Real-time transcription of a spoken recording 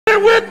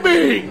with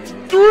me.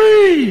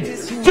 3,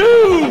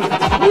 2,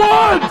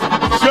 1.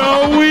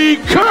 Joey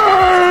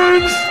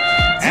Kearns.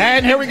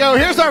 And here we go.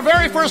 Here's our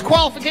very first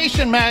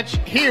qualification match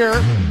here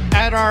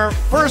at our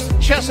first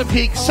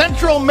Chesapeake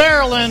Central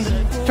Maryland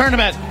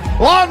tournament.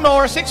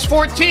 Lawnmower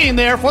 614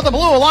 there for the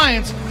Blue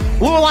Alliance.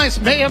 Blue Alliance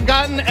may have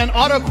gotten an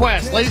auto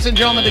quest. Ladies and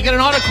gentlemen, to get an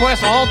auto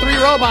quest, all 3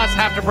 robots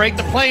have to break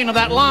the plane of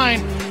that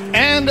line,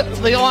 and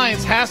the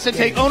Alliance has to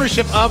take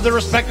ownership of the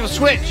respective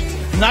switch.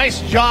 Nice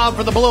job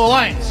for the Blue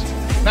Alliance.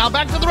 Now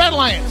back to the Red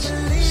Alliance.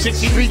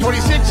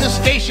 6326 is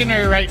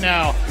stationary right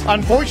now.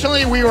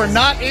 Unfortunately, we were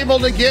not able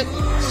to get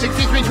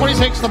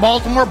 6326, the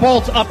Baltimore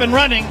Bolts, up and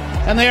running,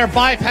 and they are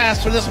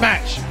bypassed for this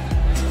match.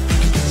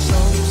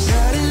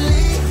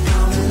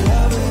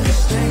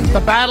 The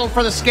battle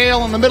for the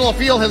scale in the middle of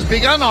the field has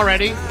begun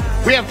already.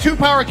 We have 2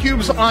 power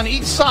cubes on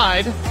each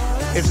side.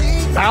 It's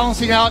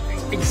balancing out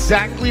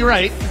exactly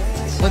right.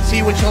 Let's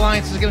see which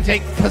Alliance is going to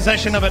take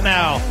possession of it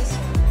now.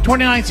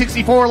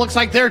 2964 looks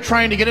like they're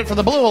trying to get it for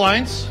the Blue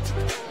Alliance.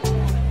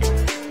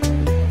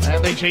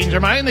 And they change their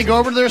mind. They go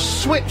over to their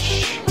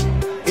switch.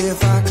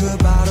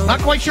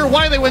 Not quite sure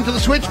why they went to the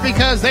switch,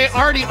 because they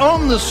already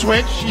own the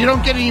switch. You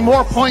don't get any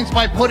more points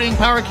by putting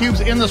power cubes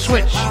in the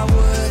switch.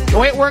 The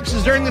way it works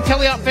is during the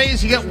teleout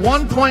phase, you get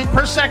 1 point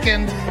per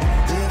second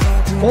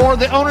for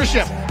the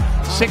ownership.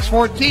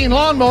 614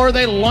 Lawnmower,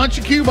 they launch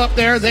a cube up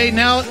there. They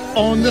now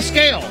own the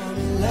scale.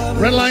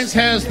 Red Alliance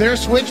has their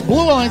switch.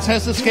 Blue Alliance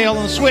has the scale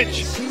and the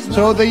switch.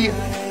 So the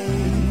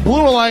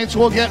Blue Alliance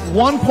will get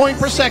 1 point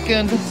per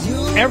second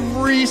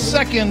every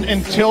second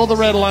until the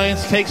Red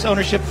Alliance takes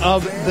ownership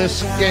of this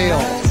scale.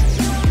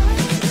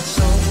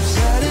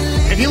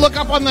 If you look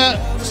up on the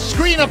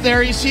screen up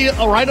there, you see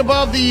right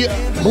above the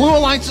Blue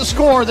Alliance's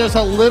score, there's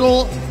a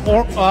little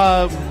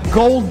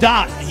gold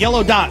dot,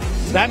 yellow dot.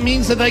 That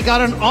means that they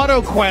got an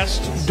auto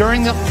quest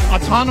during the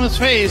autonomous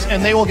phase,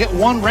 and they will get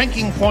 1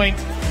 ranking point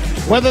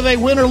whether they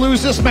win or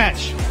lose this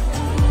match.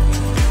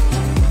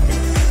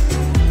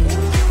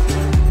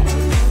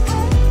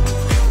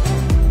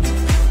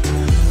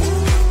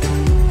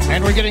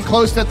 And we're getting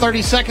close to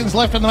 30 seconds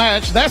left in the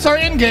match. That's our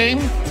end game.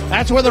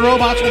 That's where the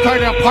robots will try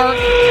to park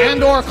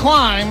and or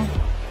climb.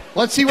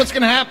 Let's see what's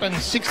going to happen.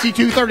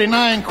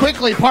 6239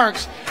 quickly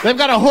parks. They've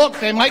got a hook.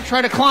 They might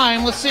try to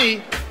climb. Let's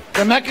see.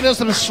 The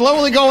mechanism is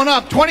slowly going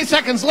up. 20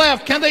 seconds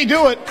left. Can they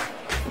do it?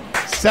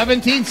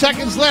 17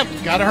 seconds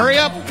left. Got to hurry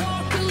up.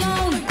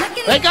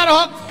 They got a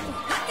hook.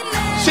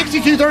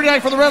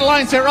 6239 for the Red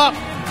Alliance. They're up.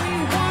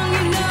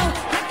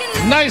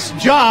 Nice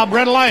job,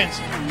 Red Alliance.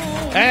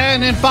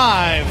 And in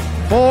 5,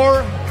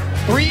 4,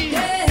 3,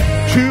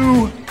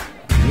 2,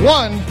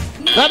 1.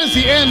 That is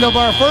the end of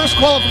our first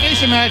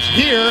qualification match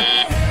here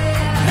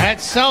at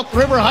South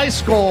River High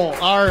School,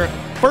 our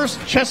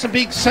first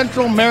Chesapeake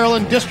Central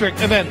Maryland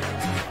District event.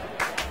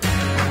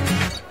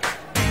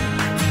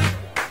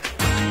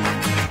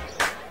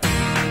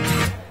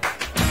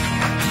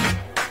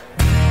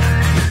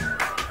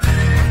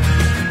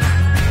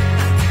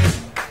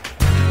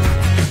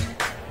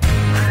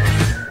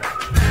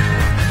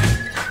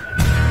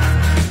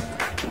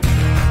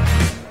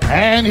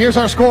 And here's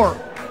our score.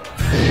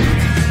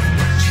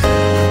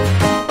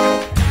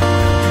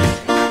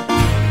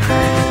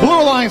 Blue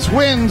Alliance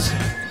wins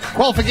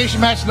qualification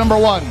match number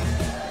 1.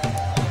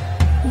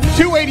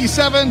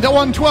 287 to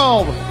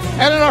 112.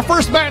 And in our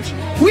first match,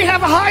 we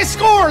have a high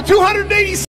score, 287.